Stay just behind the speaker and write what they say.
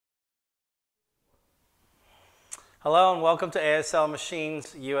Hello and welcome to ASL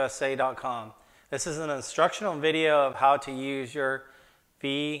Machines USA.com. This is an instructional video of how to use your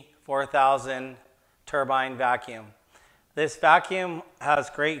V4000 turbine vacuum. This vacuum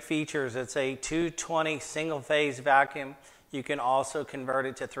has great features. It's a 220 single-phase vacuum. You can also convert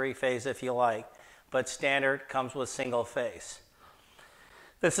it to three-phase if you like, but standard comes with single-phase.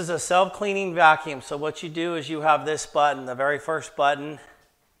 This is a self-cleaning vacuum, so what you do is you have this button. The very first button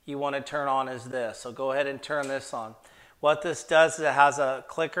you want to turn on is this, so go ahead and turn this on. What this does is it has a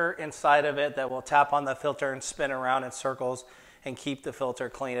clicker inside of it that will tap on the filter and spin around in circles and keep the filter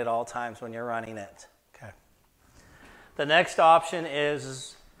clean at all times when you're running it. Okay. The next option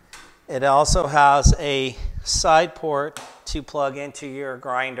is it also has a side port to plug into your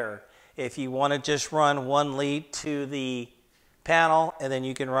grinder. If you want to just run one lead to the panel, and then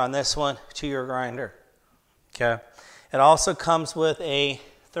you can run this one to your grinder. Okay. It also comes with a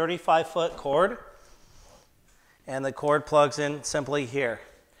 35-foot cord, and the cord plugs in simply here.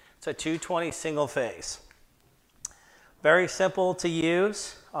 It's a 220 single phase. Very simple to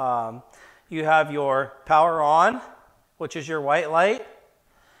use. You have your power on, which is your white light,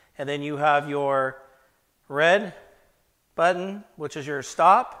 and then you have your red button, which is your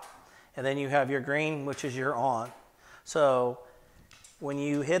stop, and then you have your green, which is your on. So when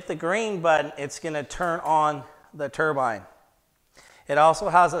you hit the green button, it's going to turn on the turbine. It also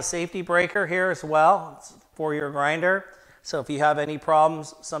has a safety breaker here as well for your grinder. So if you have any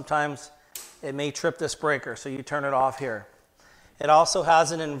problems, sometimes it may trip this breaker, so you turn it off here. It also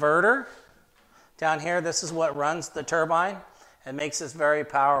has an inverter down here. This is what runs the turbine and makes this very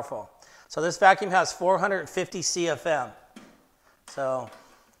powerful. So this vacuum has 450 CFM. So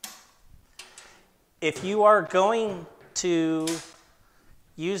if you are going to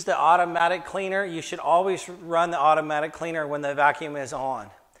use the automatic cleaner, you should always run the automatic cleaner when the vacuum is on.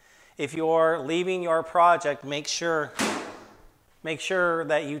 If you're leaving your project, make sure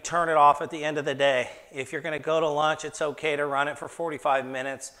that you turn it off at the end of the day. If you're going to go to lunch, it's okay to run it for 45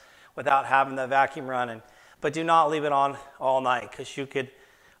 minutes without having the vacuum running. But do not leave it on all night, because you could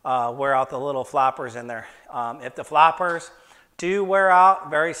wear out the little flappers in there. If the flappers do wear out,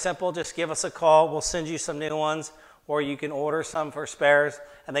 very simple, just give us a call. We'll send you some new ones, or you can order some for spares,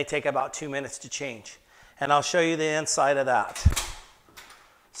 and they take about 2 minutes to change. And I'll show you the inside of that.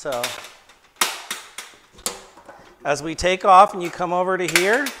 So as we take off and you come over to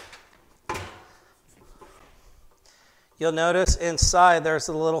here, you'll notice inside there's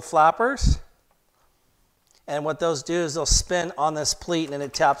the little flappers. And what those do is they'll spin on this pleat and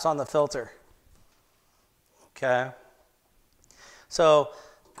it taps on the filter. Okay. So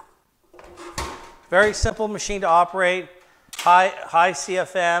very simple machine to operate, high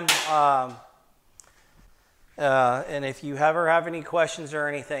CFM. And if you ever have any questions or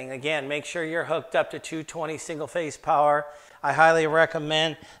anything, again, make sure you're hooked up to 220 single phase power. I highly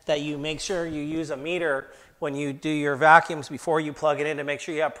recommend that you make sure you use a meter when you do your vacuums before you plug it in to make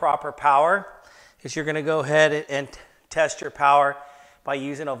sure you have proper power, because you're going to go ahead and test your power by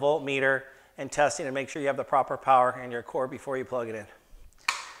using a voltmeter and testing to make sure you have the proper power in your cord before you plug it in.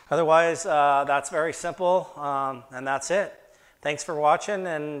 Otherwise, that's very simple, and that's it. Thanks for watching,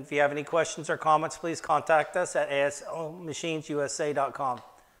 and if you have any questions or comments, please contact us at ASLMachinesUSA.com.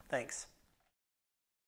 Thanks.